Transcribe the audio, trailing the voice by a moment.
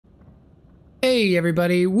Hey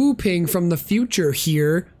everybody, Whooping from the future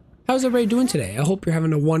here. How's everybody doing today? I hope you're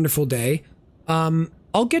having a wonderful day.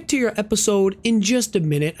 I'll get to your episode in just a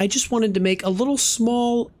minute. I just wanted to make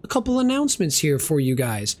a couple announcements here for you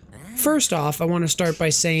guys. First off, I want to start by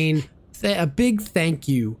saying a big thank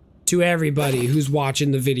you to everybody who's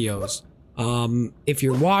watching the videos. If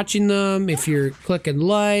you're watching them, if you're clicking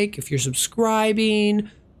like, if you're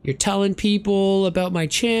subscribing, you're telling people about my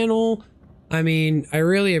channel. I mean, I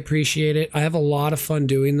really appreciate it. I have a lot of fun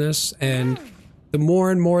doing this, and the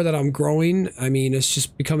more and more that I'm growing, I mean, it's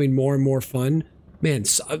just becoming more and more fun. Man,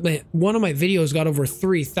 one of my videos got over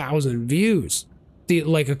 3,000 views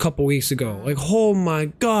like a couple weeks ago. Like, oh my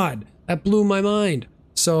god, that blew my mind.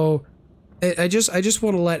 So I just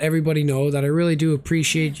want to let everybody know that I really do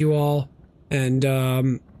appreciate you all, and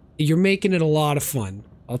you're making it a lot of fun.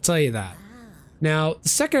 I'll tell you that. Now, the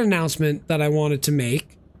second announcement that I wanted to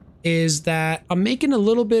make is that I'm making a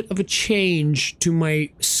little bit of a change to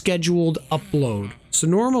my scheduled upload. So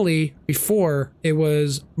normally, before, it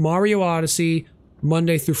was Mario Odyssey,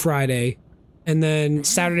 Monday through Friday, and then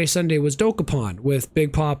Saturday, Sunday was Dokapon with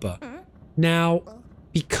Big Papa. Now,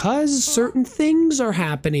 because certain things are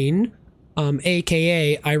happening,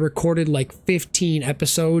 aka I recorded like 15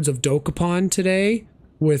 episodes of Dokapon today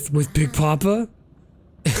with Big Papa,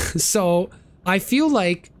 so I feel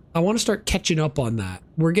like I want to start catching up on that.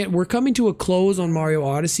 We're coming to a close on Mario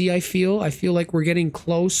Odyssey, I feel like we're getting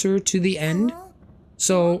closer to the end.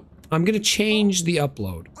 So I'm going to change the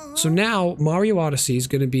upload. So now Mario Odyssey is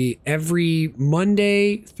going to be every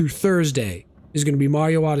Monday through Thursday is going to be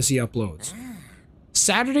Mario Odyssey uploads.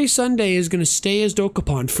 Saturday, Sunday is going to stay as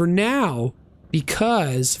Dokapon for now,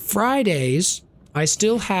 because Fridays I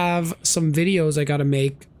still have some videos I got to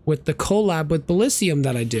make with the collab with Boiz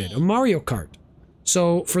that I did, a Mario Kart.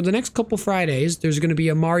 So for the next couple Fridays, there's going to be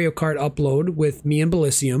a Mario Kart upload with me and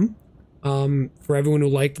Boiz. For everyone who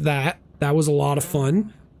liked that, that was a lot of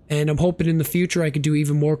fun. And I'm hoping in the future I could do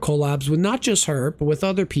even more collabs with not just her, but with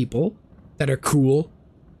other people that are cool.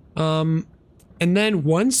 And then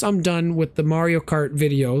once I'm done with the Mario Kart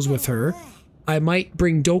videos with her, I might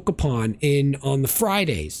bring Dokapon in on the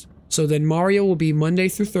Fridays. So then Mario will be Monday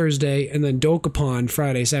through Thursday, and then Dokapon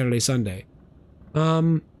Friday, Saturday, Sunday.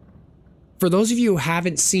 For those of you who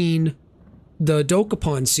haven't seen the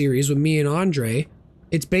Dokapon series with me and Andre,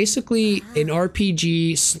 it's basically an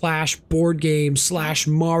RPG slash board game slash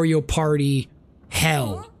Mario Party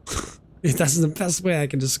hell. That's the best way I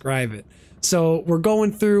can describe it. So we're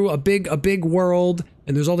going through a big world,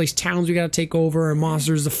 and there's all these towns we gotta take over and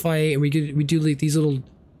monsters to fight, and we do like these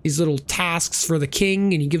little tasks for the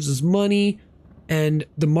king, and he gives us money, and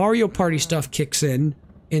the Mario Party stuff kicks in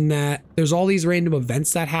that there's all these random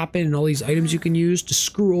events that happen and all these items you can use to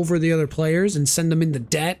screw over the other players and send them into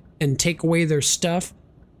debt and take away their stuff.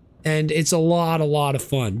 And it's a lot of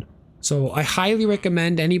fun. So I highly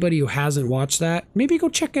recommend anybody who hasn't watched that, maybe go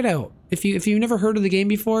check it out. If you've never heard of the game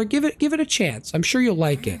before, give it a chance. I'm sure you'll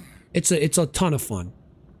like it. It's a ton of fun.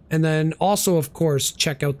 And then also, of course,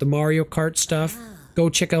 check out the Mario Kart stuff. Go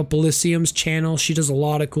check out Boiz's channel. She does a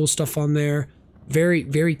lot of cool stuff on there.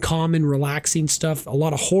 Very calm and relaxing stuff. A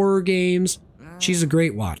lot of horror games. She's a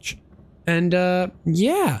great watch. And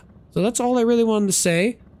yeah, so that's all I really wanted to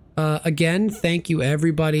say. Again, thank you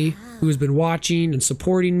everybody who's been watching and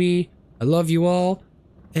supporting me. I love you all.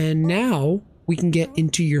 And now we can get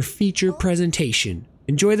into your feature presentation.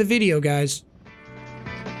 Enjoy the video, guys.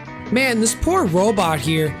 Man, this poor robot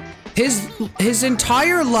here, his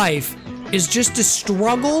entire life is just to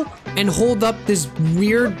struggle and hold up this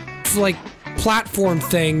weird, like, platform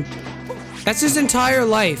thing. That's his entire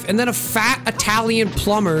life. And then a fat Italian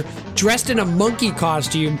plumber dressed in a monkey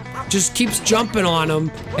costume just keeps jumping on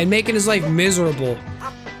him and making his life miserable.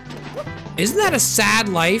 Isn't that a sad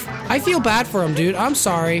life? I feel bad for him, dude. I'm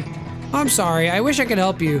sorry. I wish I could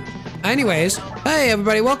help you. Anyways, hey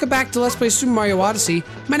everybody, welcome back to Let's Play Super Mario Odyssey.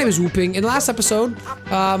 My name is Whooping. In the last episode,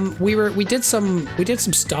 we did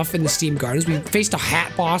some stuff in the Steam Gardens. We faced a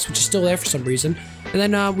hat boss, which is still there for some reason.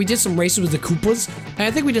 And then we did some races with the Koopas. And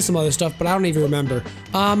I think we did some other stuff, but I don't even remember.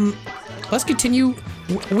 Let's continue.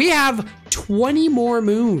 We have 20 more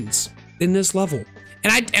moons in this level.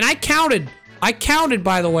 And I counted. I counted,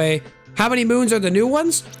 by the way. How many moons are the new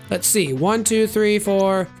ones? Let's see. 1, 2, 3,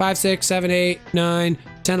 4, 5, 6, 7, 8, 9,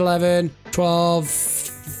 10, 11, 12,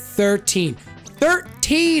 13.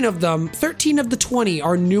 13 of them, 13 of the 20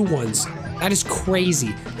 are new ones. That is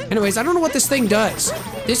crazy. Anyways, I don't know what this thing does.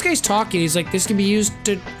 This guy's talking. He's like, this can be used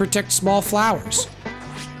to protect small flowers.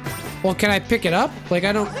 Well, can I pick it up? Like,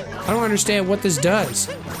 I don't understand what this does.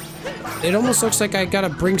 It almost looks like I gotta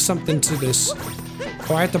bring something to this.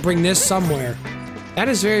 Or I have to bring this somewhere. That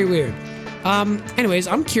is very weird. Anyways,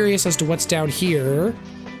 I'm curious as to what's down here.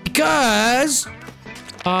 Because,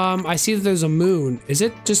 I see that there's a moon. Is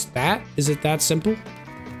it just that? Is it that simple?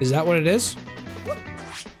 Is that what it is?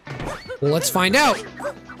 Well, let's find out.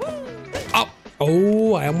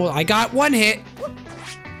 Oh, I got one hit.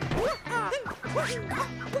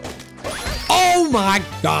 Oh my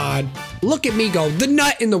God. Look at me go. The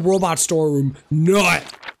nut in the robot storeroom. Nut.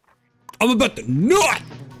 I'm about to nut.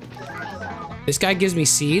 This guy gives me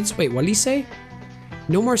seeds. Wait, what did he say?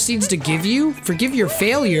 No more seeds to give you? Forgive your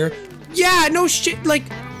failure? Yeah, no shit. Like,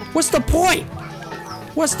 what's the point?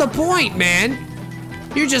 What's the point, man?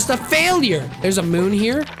 You're just a failure. There's a moon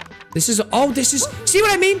here. This is, oh, this is, see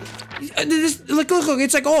what I mean? Look,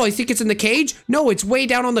 it's like, oh, I think it's in the cage. No, it's way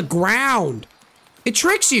down on the ground. It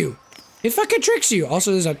tricks you. It fucking tricks you.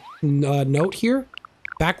 Also, there's a note here.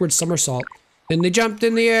 Backward somersault. Then they jumped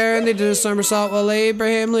in the air and they did a somersault while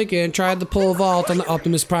Abraham Lincoln tried to pull a vault on the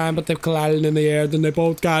Optimus Prime, but they collided in the air. Then they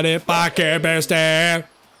both got it back here, best air.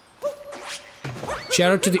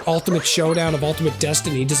 Shout out to the Ultimate Showdown of Ultimate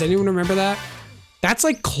Destiny. Does anyone remember that? That's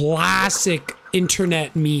like classic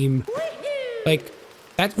internet meme. Like,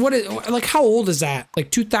 that, what is, like, how old is that?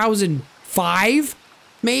 Like 2005,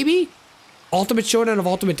 maybe? Ultimate Showdown of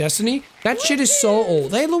Ultimate Destiny? That shit is so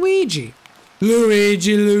old. Hey, Luigi.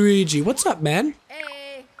 Luigi. What's up, man?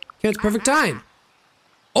 Hey. Yeah, it's perfect time.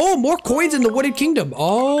 Oh, more coins in the Wooded Kingdom.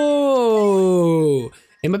 Oh.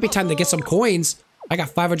 It might be time to get some coins. I got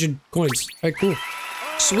 500 coins. All right, cool.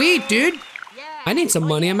 Sweet, dude. I need some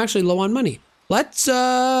money. I'm actually low on money. Let's,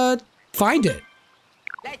 find it.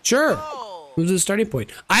 Sure. Move to the starting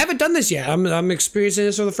point. I haven't done this yet. I'm experiencing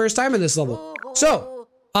this for the first time in this level. So,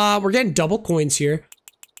 we're getting double coins here.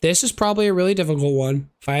 This is probably a really difficult one,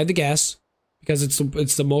 if I had to guess, because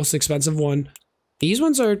it's the most expensive one. These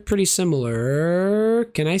ones are pretty similar.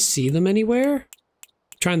 Can I see them anywhere?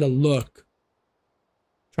 I'm trying to look.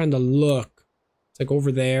 It's like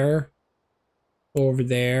over there. Over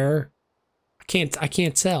there. I can't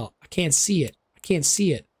tell. I can't see it.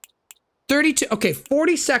 32. Okay,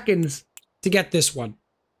 40 seconds to get this one.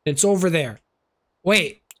 It's over there.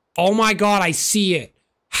 Wait. Oh my God, I see it.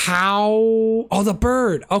 How? Oh, the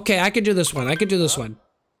bird. Okay, I can do this one.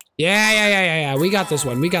 Yeah. We got this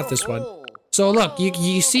one. So look,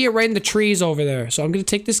 you see it right in the trees over there. So I'm gonna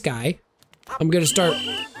take this guy. I'm gonna start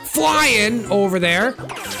flying over there.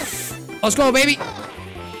 Let's go, baby.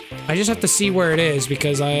 I just have to see where it is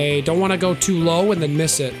because I don't want to go too low and then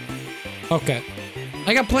miss it. Okay.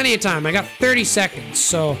 I got plenty of time. I got 30 seconds.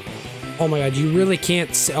 So, oh my God, you really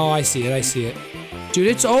can't see. Oh, I see it. Dude,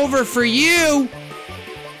 it's over for you.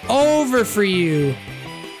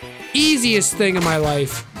 Easiest thing in my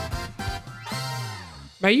life.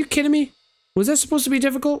 Are you kidding me? Was that supposed to be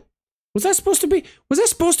difficult? Was that supposed to be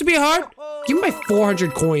hard? Give me my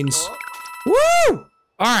 400 coins. Woo!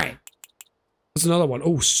 Alright. What's another one?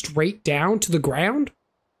 Oh, straight down to the ground?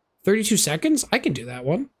 32 seconds? I can do that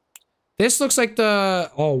one. This looks like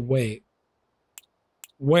the... Oh, wait.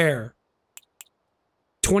 Where?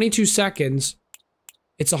 22 seconds.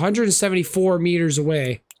 It's 174 meters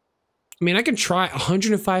away. I mean, I can try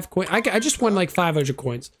 105 coins. I just won like 500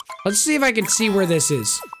 coins. Let's see if I can see where this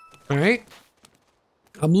is. Alright?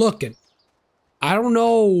 I'm looking. I don't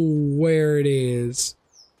know where it is.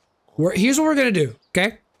 Here's what we're gonna do,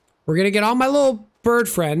 okay? We're gonna get on my little bird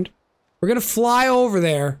friend. We're gonna fly over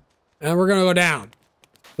there, and we're gonna go down.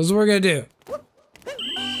 This is what we're gonna do.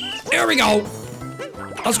 There we go.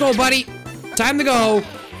 Let's go, buddy. Time to go.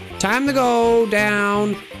 Down.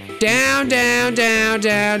 Down.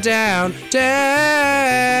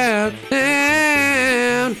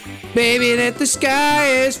 Baby, that the sky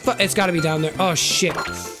is it's gotta be down there. Oh, shit.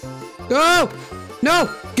 Go! No!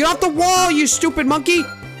 Get off the wall, you stupid monkey!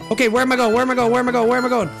 Okay, where am I going? I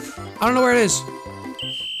don't know where it is.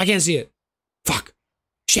 I can't see it. Fuck.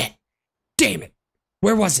 Shit. Damn it.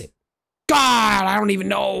 Where was it? God, I don't even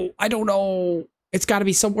know. I don't know. It's gotta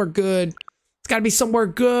be somewhere good.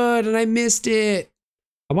 And I missed it.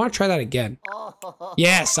 I want to try that again.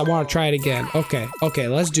 Yes, I want to try it again. Okay,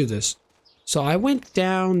 let's do this. So I went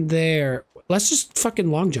down there. Let's just fucking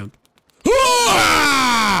long jump.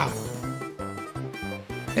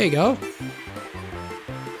 There you go.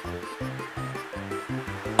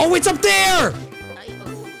 Oh, it's up there!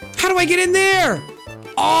 How do I get in there?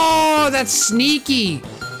 Oh, that's sneaky.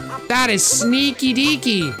 That is sneaky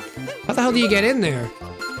deaky. How the hell do you get in there?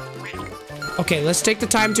 Okay, let's take the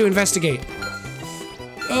time to investigate.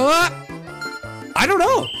 I don't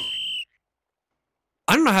know.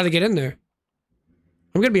 I don't know how to get in there.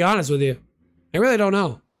 I'm gonna be honest with you. I really don't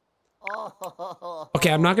know.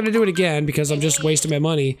 Okay, I'm not gonna do it again because I'm just wasting my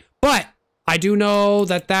money. But I do know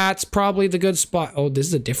that that's probably the good spot. Oh, this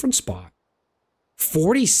is a different spot.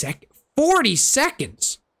 40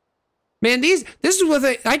 seconds. Man, this is what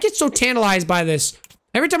I get so tantalized by this.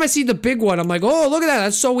 Every time I see the big one, I'm like, oh, look at that.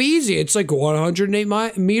 That's so easy. It's like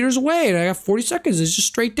 108 meters away, and I got 40 seconds. It's just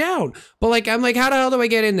straight down. But like, I'm like, how the hell do I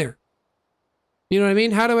get in there? You know what I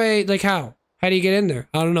mean? How do I, like, how? How do you get in there?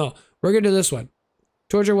 I don't know. We're gonna do this one.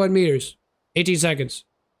 201 meters. 18 seconds.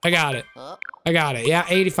 I got it. I got it. Yeah,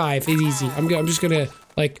 85 is easy. I'm just gonna,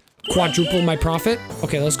 like, quadruple my profit.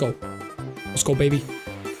 Okay, let's go. Let's go, baby.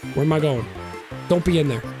 Where am I going? Don't be in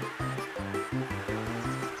there.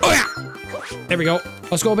 Oh, yeah! There we go.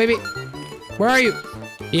 Let's go, baby. Where are you?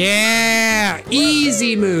 Yeah!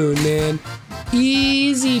 Easy moon, man.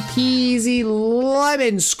 Easy peasy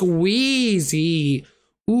lemon squeezy.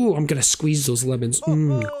 Ooh, I'm gonna squeeze those lemons.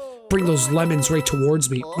 Bring those lemons right towards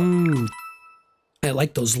me. I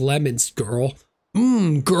like those lemons, girl.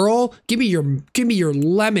 Girl, give me your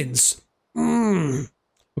lemons.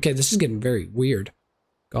 Okay, this is getting very weird.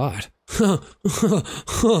 God.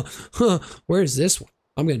 Where is this one?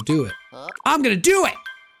 I'm gonna do it. I'm gonna do it!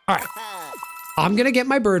 Alright. I'm gonna get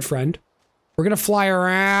my bird friend. We're gonna fly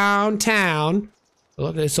around town.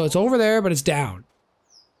 So it's over there, but it's down.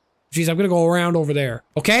 Jeez, I'm gonna go around over there.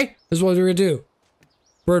 Okay? This is what we're gonna do.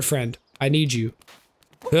 Bird friend, I need you.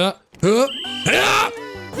 Yeah!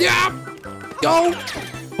 Go!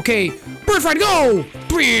 Okay, bird friend, go!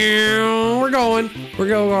 We're going. We're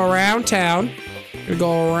gonna go around town. We're gonna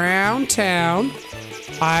go around town.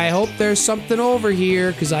 I hope there's something over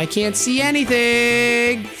here, because I can't see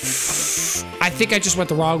anything. I think I just went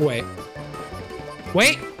the wrong way.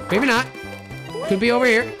 Wait, maybe not. Could be over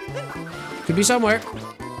here. Could be somewhere.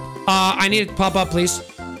 I need it to pop up, please.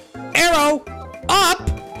 Arrow! Up!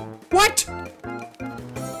 What?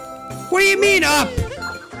 What do you mean up?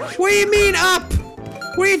 What do you mean up?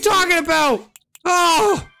 What are you talking about?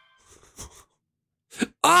 Oh!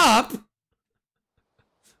 Up?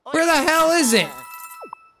 Where the hell is it?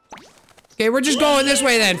 Okay, we're just going this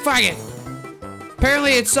way then. Fuck it.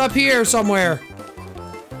 Apparently it's up here somewhere.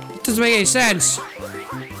 It doesn't make any sense.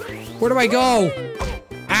 Where do I go?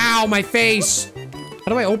 Ow, my face. How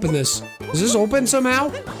do I open this? Is this open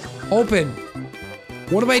somehow? Open.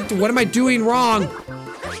 What am I doing wrong?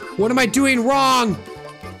 What am I doing wrong?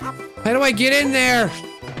 How do I get in there?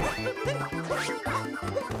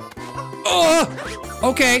 Oh,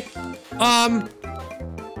 okay.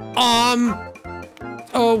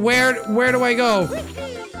 Oh, where do I go?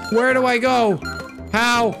 Where do I go?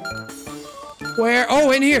 How? Where?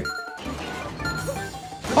 Oh, in here.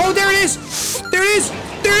 Oh, there it is! There it is!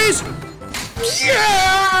 There it is!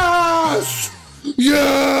 Yes!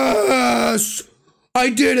 Yes! I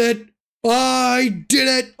did it! I did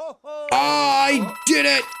it! I did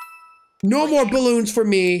it! No more balloons for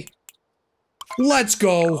me. Let's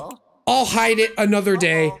go. I'll hide it another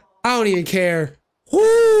day. I don't even care.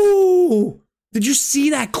 Woo! Did you see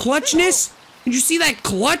that clutchness? Did you see that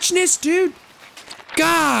clutchness, dude?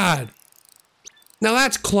 God. Now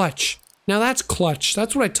that's clutch. Now that's clutch.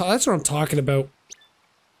 That's what I'm talking about.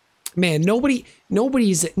 Man,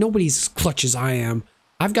 nobody's as clutch as I am.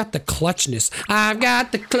 I've got the clutchness. I've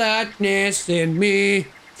got the clutchness in me.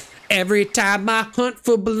 Every time I hunt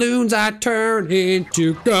for balloons, I turn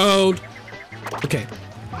into gold. Okay.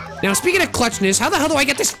 Now, speaking of clutchness, how the hell do I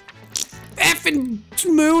get this effing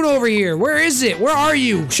moon over here? Where is it? Where are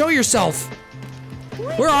you? Show yourself.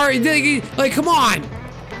 Where are you? Like, come on.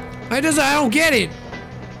 I don't get it.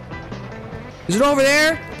 Is it over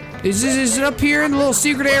there? Is it up here in the little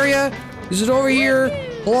secret area? Is it over here?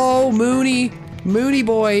 Hello, Moony. Moony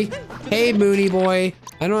boy. Hey, Moony boy.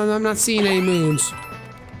 I'm not seeing any moons.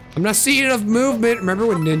 I'm not seeing enough movement. Remember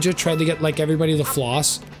when Ninja tried to get, like, everybody to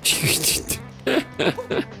floss?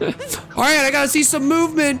 Alright, I gotta see some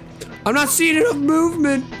movement. I'm not seeing enough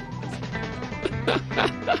movement.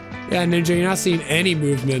 Yeah, Ninja, you're not seeing any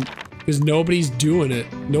movement. Because nobody's doing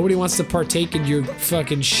it. Nobody wants to partake in your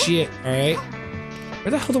fucking shit, alright?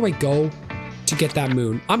 Where the hell do I go to get that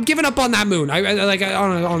moon? I'm giving up on that moon.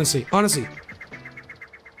 Honestly.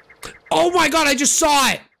 Oh my god, I just saw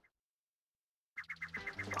it!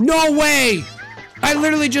 No way! I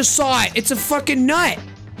literally just saw it. It's a fucking nut.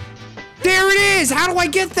 There it is! How do I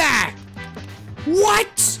get that?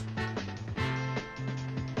 What?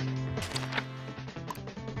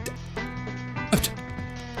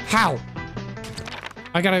 How?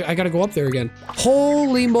 I gotta go up there again.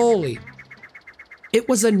 Holy moly. It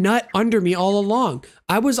was a nut under me all along.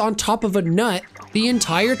 I was on top of a nut the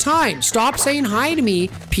entire time. Stop saying hi to me,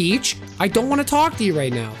 Peach. I don't want to talk to you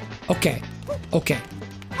right now. Okay. Okay.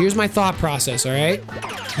 Here's my thought process, alright?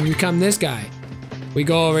 You become this guy. We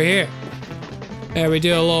go over here. And we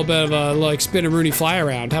do a little bit of a like spin and Rooney fly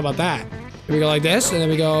around. How about that? And we go like this, and then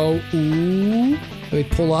we go, ooh. And we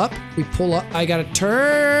pull up. We pull up. I gotta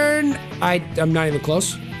turn. I'm not even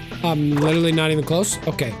close. I'm literally not even close.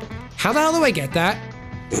 Okay. How the hell do I get that?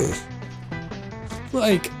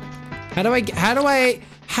 Like, how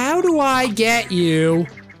do I get you?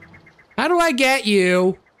 How do I get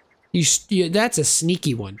you? That's a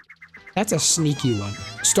sneaky one. That's a sneaky one.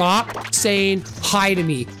 Stop saying hi to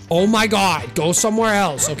me. Oh my God, go somewhere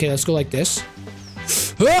else. Okay, let's go like this.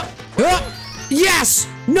 Yes!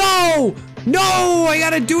 No! No! I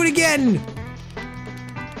gotta do it again!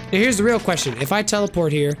 Now here's the real question. If I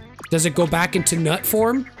teleport here, does it go back into nut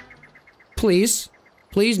form? Please.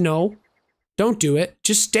 Please, no. Don't do it.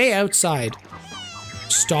 Just stay outside.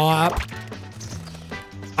 Stop.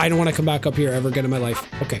 I don't want to come back up here ever again in my life.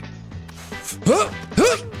 Okay.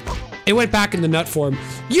 It went back in the nut form.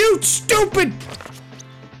 You stupid!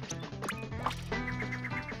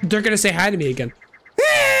 They're gonna say hi to me again.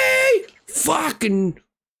 Hey! Fucking...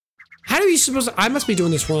 How are you supposed to... I must be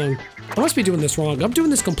doing this wrong. I must be doing this wrong. I'm doing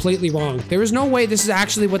this completely wrong. There is no way this is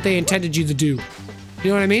actually what they intended you to do. You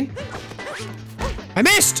know what I mean? I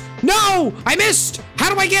missed! No! I missed!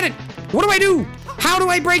 How do I get it? What do I do? How do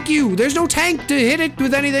I break you? There's no tank to hit it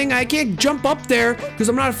with anything. I can't jump up there because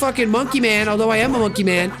I'm not a fucking monkey man, although I am a monkey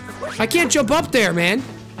man. I can't jump up there, man.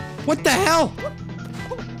 What the hell?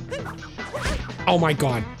 Oh my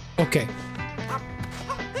God. Okay.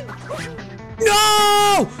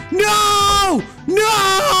 No! No!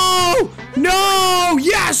 No! No!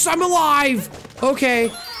 Yes, I'm alive!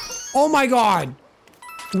 Okay. Oh my God.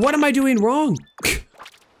 What am I doing wrong?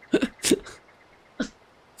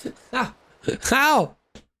 How?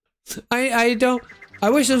 I don't... I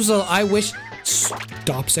wish this was a... I wish...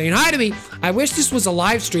 Stop saying hi to me. I wish this was a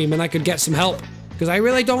live stream and I could get some help. Because I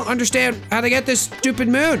really don't understand how to get this stupid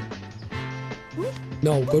moon.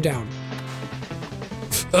 No, go down.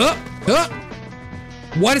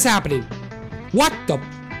 What is happening? What the...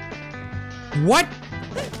 What?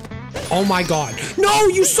 Oh my God. No,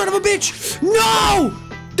 you son of a bitch! No!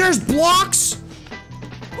 There's blocks!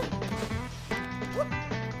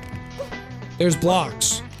 There's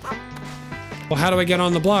blocks. Well, how do I get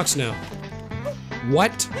on the blocks now?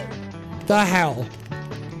 What the hell?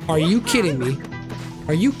 Are you kidding me?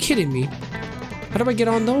 Are you kidding me? How do I get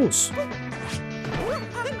on those?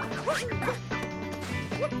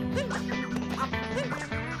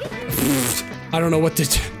 I don't know what to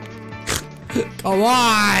do. Come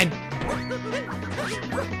on!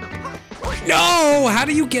 No! How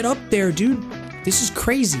do you get up there, dude? This is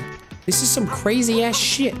crazy. This is some crazy ass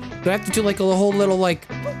shit. Do I have to do like a whole little like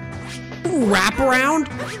wrap around?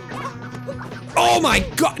 Oh my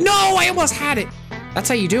God! No, I almost had it. That's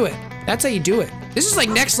how you do it. That's how you do it. This is like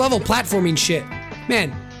next level platforming shit.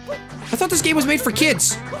 Man, I thought this game was made for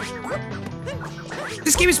kids.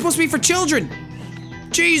 This game is supposed to be for children.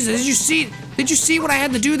 Jesus, did you see what I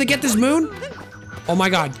had to do to get this moon? Oh my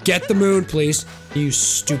God, get the moon, please. You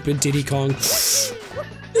stupid Diddy Kong.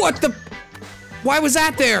 What the? Why was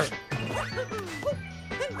that there?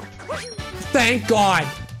 Thank God.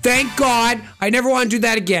 Thank God. I never want to do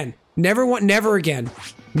that again. Never again.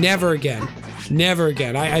 Never again. Never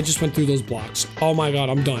again. I just went through those blocks. Oh my God,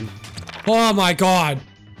 I'm done. Oh my God.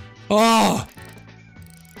 Oh.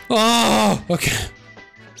 Oh. Okay.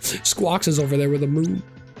 Squawks is over there with a moon.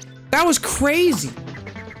 That was crazy.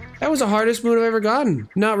 That was the hardest moon I've ever gotten.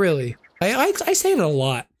 Not really. I say that a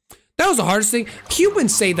lot. That was the hardest thing.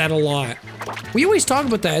 Humans say that a lot. We always talk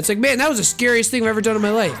about that. It's like, man, that was the scariest thing I've ever done in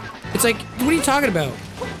my life. It's like, what are you talking about?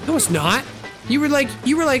 No, it's not. You were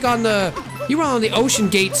on the Ocean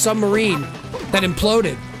Gate submarine that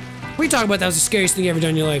imploded. What are you talking about? That was the scariest thing you ever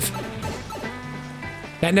done in your life.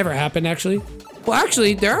 That never happened, actually. Well,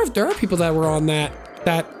 actually, there are people that were on that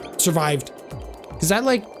survived. Is that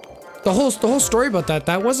like the whole story about that?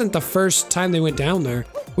 That wasn't the first time they went down there.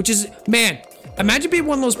 Which is, man, imagine being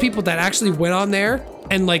one of those people that actually went on there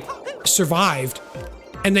and like survived,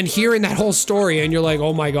 and then hearing that whole story, and you're like,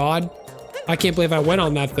 oh my God, I can't believe I went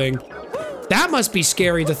on that thing. That must be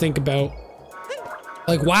scary to think about.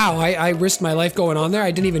 Like, wow, I risked my life going on there.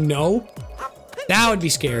 I didn't even know. That would be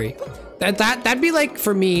scary. That'd be like,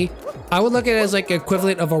 for me, I would look at it as like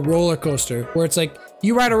equivalent of a roller coaster, where it's like,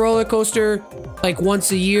 you ride a roller coaster like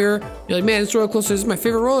once a year. You're like, man, this roller coaster is my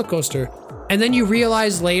favorite roller coaster. And then you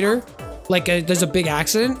realize later, like there's a big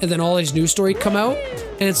accident, and then all these news stories come out,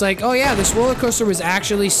 and it's like, oh yeah, this roller coaster was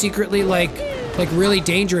actually secretly like really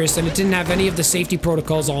dangerous, and it didn't have any of the safety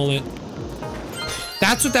protocols on it.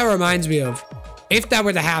 That's what that reminds me of. If that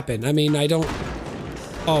were to happen. I mean, I don't...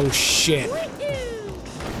 Oh shit.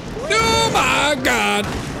 Oh my God.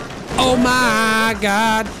 Oh my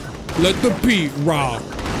God. Let the beat rock.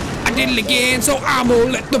 I did it again, so I'm gonna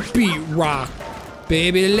let the beat rock.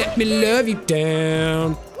 Baby, let me love you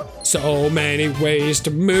down. So many ways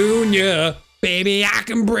to moon ya. Baby, I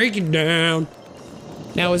can break it down.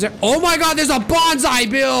 Now is there, oh my God, there's a bonsai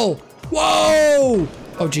bill. Whoa.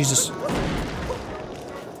 Oh, Jesus.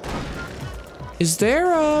 Is there,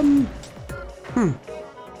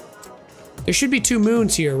 there should be 2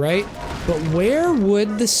 moons here, right? But where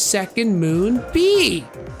would the second moon be?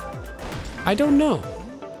 I don't know.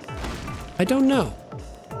 I don't know.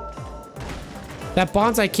 That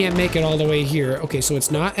bonsai can't make it all the way here. Okay, so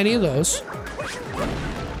it's not any of those.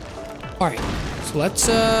 All right, so let's,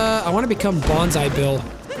 I want to become Bonsai Bill.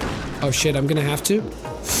 Oh shit, I'm gonna have to.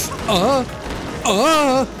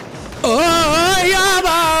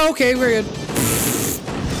 Yeah, okay, we're good.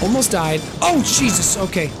 Almost died. Oh, Jesus,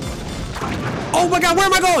 okay. Oh my God, where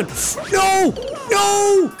am I going? No,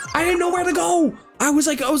 no, I didn't know where to go. I was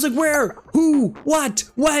like, where, who, what,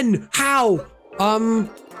 when, how?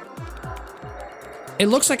 It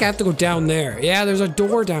looks like I have to go down there. Yeah, there's a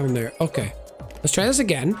door down there. Okay, let's try this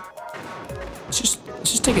again. Let's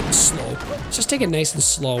just take it slow. Let's just take it nice and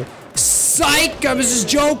slow. Psych, I was just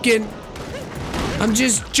joking. I'm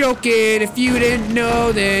just joking. If you didn't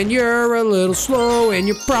know, then you're a little slow and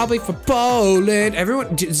you're probably from Poland.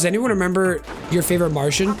 Everyone, does anyone remember your favorite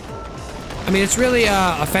Martian? I mean, it's really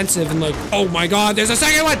offensive and like, oh my God, there's a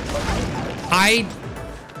second one.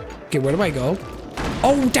 Okay, where do I go?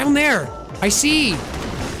 Oh, down there. I see.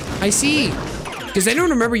 Does anyone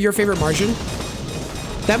remember your favorite Martian?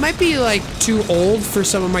 That might be like too old for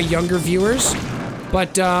some of my younger viewers,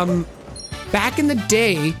 but back in the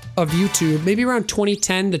day of YouTube, maybe around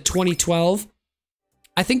 2010 to 2012,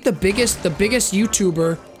 I think the biggest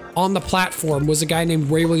YouTuber on the platform was a guy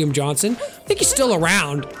named Ray William Johnson. I think he's still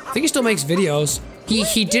around. I think he still makes videos.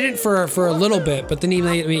 He did it for a little bit, but then he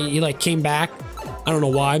like came back. I don't know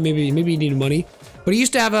why. Maybe he needed money. But he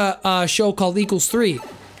used to have a show called Equals 3.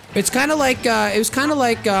 It's kind of like it was kind of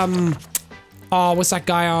like oh, what's that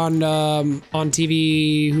guy on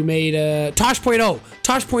TV who made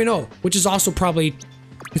Tosh.0, which is also probably,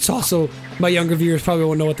 it's also, my younger viewers probably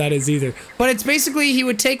won't know what that is either. But it's basically, he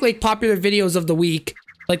would take like popular videos of the week,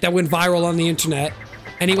 like that went viral on the internet,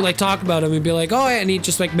 and he would like talk about them and be like, oh, and he'd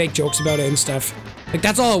just like make jokes about it and stuff. Like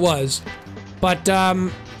that's all it was. But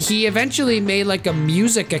he eventually made like a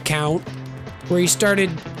music account where he started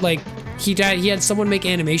like, he had someone make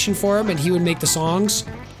animation for him and he would make the songs.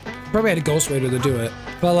 Probably had a ghostwriter to do it.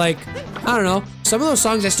 But like, I don't know. Some of those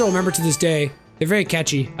songs I still remember to this day. They're very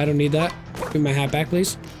catchy. I don't need that. Give me my hat back,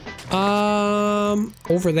 please.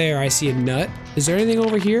 Over there I see a nut. Is there anything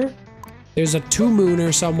over here? There's a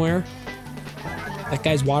 2-mooner somewhere. That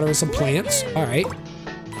guy's watering some plants. All right.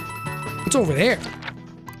 What's over there?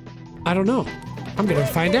 I don't know. I'm gonna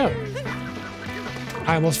find out.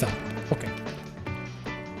 I almost fell. Okay.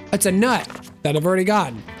 It's a nut that I've already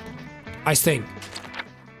gotten. I think.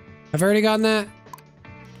 I've already gotten that?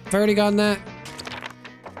 I've already gotten that?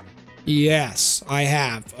 Yes, I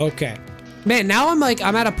have. Okay. Man, now I'm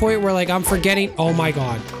at a point where like I'm forgetting, oh my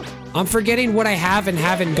God. I'm forgetting what I have and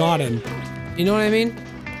haven't gotten. You know what I mean?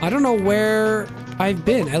 I don't know where I've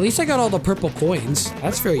been. At least I got all the purple coins.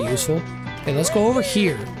 That's very useful. Okay, let's go over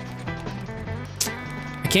here.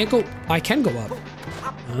 I can't go, I can go up.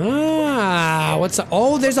 Ah, what's the,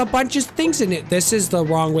 oh, there's a bunch of things in it. This is the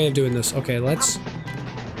wrong way of doing this. Okay, let's,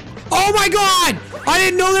 oh my God! I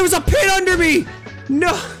didn't know there was a pit under me!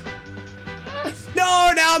 No!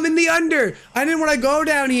 No, now I'm in the under! I didn't want to go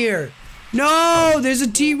down here! No! There's a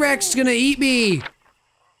T-Rex gonna eat me!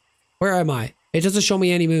 Where am I? It doesn't show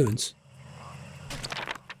me any moons.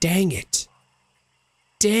 Dang it.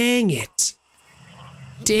 Dang it.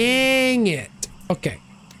 Dang it. Okay.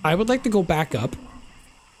 I would like to go back up.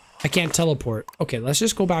 I can't teleport. Okay, let's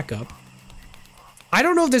just go back up. I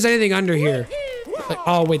don't know if there's anything under here. Like,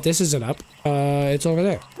 oh, wait, this isn't up. It's over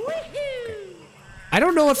there. Okay. I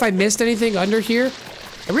don't know if I missed anything under here.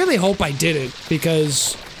 I really hope I didn't,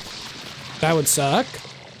 because that would suck.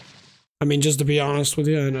 I mean, just to be honest with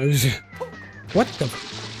you, I know. What the?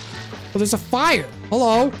 Well, there's a fire.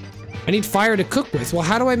 Hello? I need fire to cook with. Well,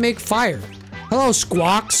 how do I make fire? Hello,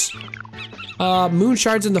 squawks. Moon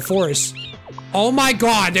shards in the forest. Oh my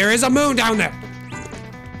God, there is a moon down there.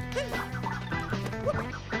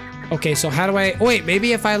 Okay, so how do I, oh wait,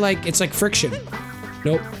 maybe if I like, it's like friction.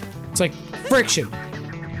 Nope. It's like friction.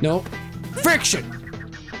 Nope. Friction.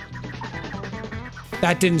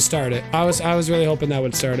 That didn't start it. I was really hoping that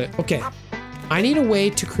would start it. Okay. I need a way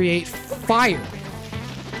to create fire.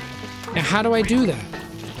 Now, how do I do that?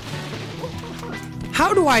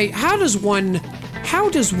 How does one How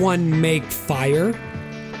does one make fire?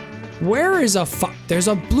 Where is a there's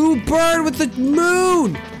a blue bird with the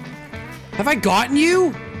moon! Have I gotten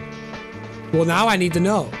you? Well, now I need to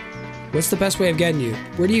know. What's the best way of getting you?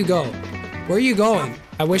 Where do you go? Where are you going?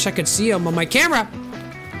 I wish I could see him on my camera.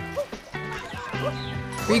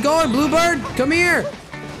 Where you going, Bluebird? Come here.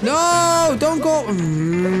 No, don't go.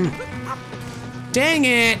 Dang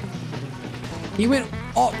it. He went.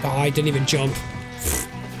 Oh, I didn't even jump.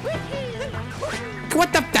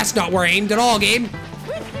 What the? That's not where I aimed at all, game.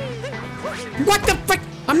 What the frick?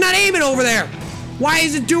 I'm not aiming over there. Why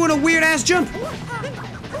is it doing a weird ass jump?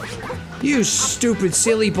 You stupid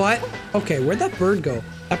silly butt. Okay, where'd that bird go?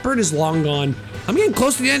 That bird is long gone. I'm getting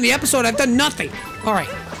close to the end of the episode. I've done nothing. All right.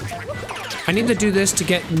 I need to do this to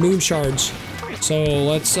get moon shards. So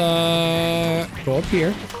let's go up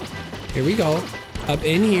here. Here we go. Up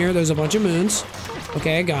in here, there's a bunch of moons.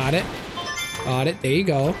 Okay, I got it. Got it. There you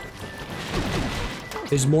go.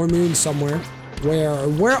 There's more moons somewhere.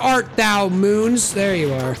 Where art thou, moons? There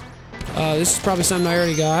you are. This is probably something I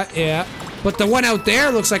already got. Yeah. But the one out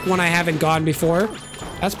there looks like one I haven't gone before.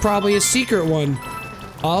 That's probably a secret one.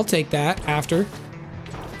 I'll take that after.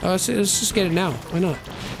 Let's just get it now. Why not?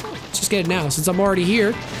 Let's just get it now since I'm already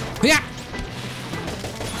here. Yeah.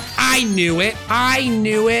 I knew it. I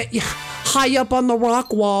knew it. High up on the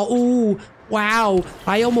rock wall. Ooh. Wow.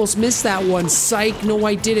 I almost missed that one. Psych. No,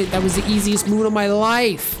 I didn't. That was the easiest moon of my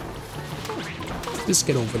life. Let's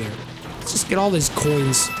get over there. Let's just get all these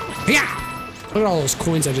coins. Yeah. Look at all those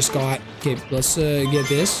coins I just got. Okay, let's get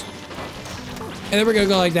this. And then we're gonna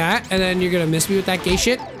go like that. And then you're gonna miss me with that gay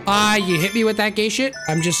shit. You hit me with that gay shit.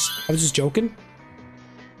 I was just joking.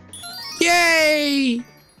 Yay!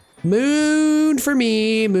 Moon for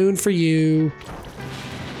me, moon for you.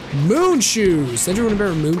 Moon shoes. Did everyone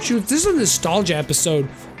remember moon shoes? This is a nostalgia episode.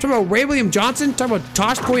 Talking about Ray William Johnson, talking about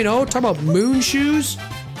Tosh.0, talking about moon shoes.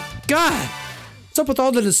 God, what's up with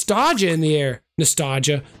all the nostalgia in the air?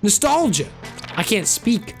 Nostalgia. Nostalgia. I can't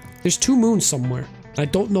speak. There's two moons somewhere. I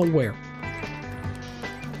don't know where.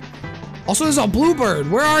 Also, there's a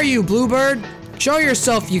bluebird. Where are you, bluebird? Show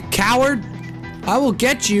yourself, you coward. I will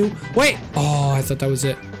get you. Wait. Oh, I thought that was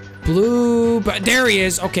it. But there he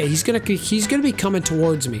is. Okay, he's gonna be coming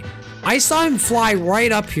towards me. I saw him fly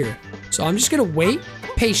right up here. So I'm just gonna wait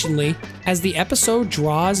patiently as the episode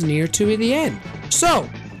draws near to the end. So,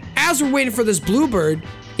 as we're waiting for this bluebird,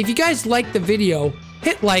 if you guys like the video,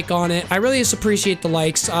 hit like on it. I really just appreciate the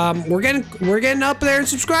likes. We're getting up there in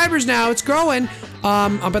subscribers now. It's growing.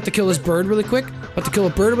 I'm about to kill this bird really quick. About to kill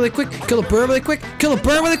a bird really quick. Kill a bird really quick. Kill a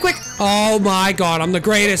bird really quick. Oh my god, I'm the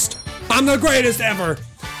greatest. I'm the greatest ever.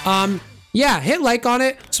 Yeah, hit like on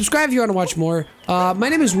it. Subscribe if you want to watch more. My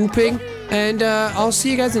name is Whooping, and I'll see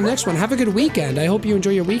you guys in the next one. Have a good weekend. I hope you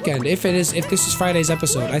enjoy your weekend. If this is Friday's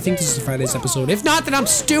episode. I think this is Friday's episode. If not, then I'm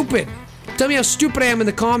stupid. Tell me how stupid I am in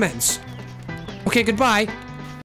the comments. Okay, goodbye.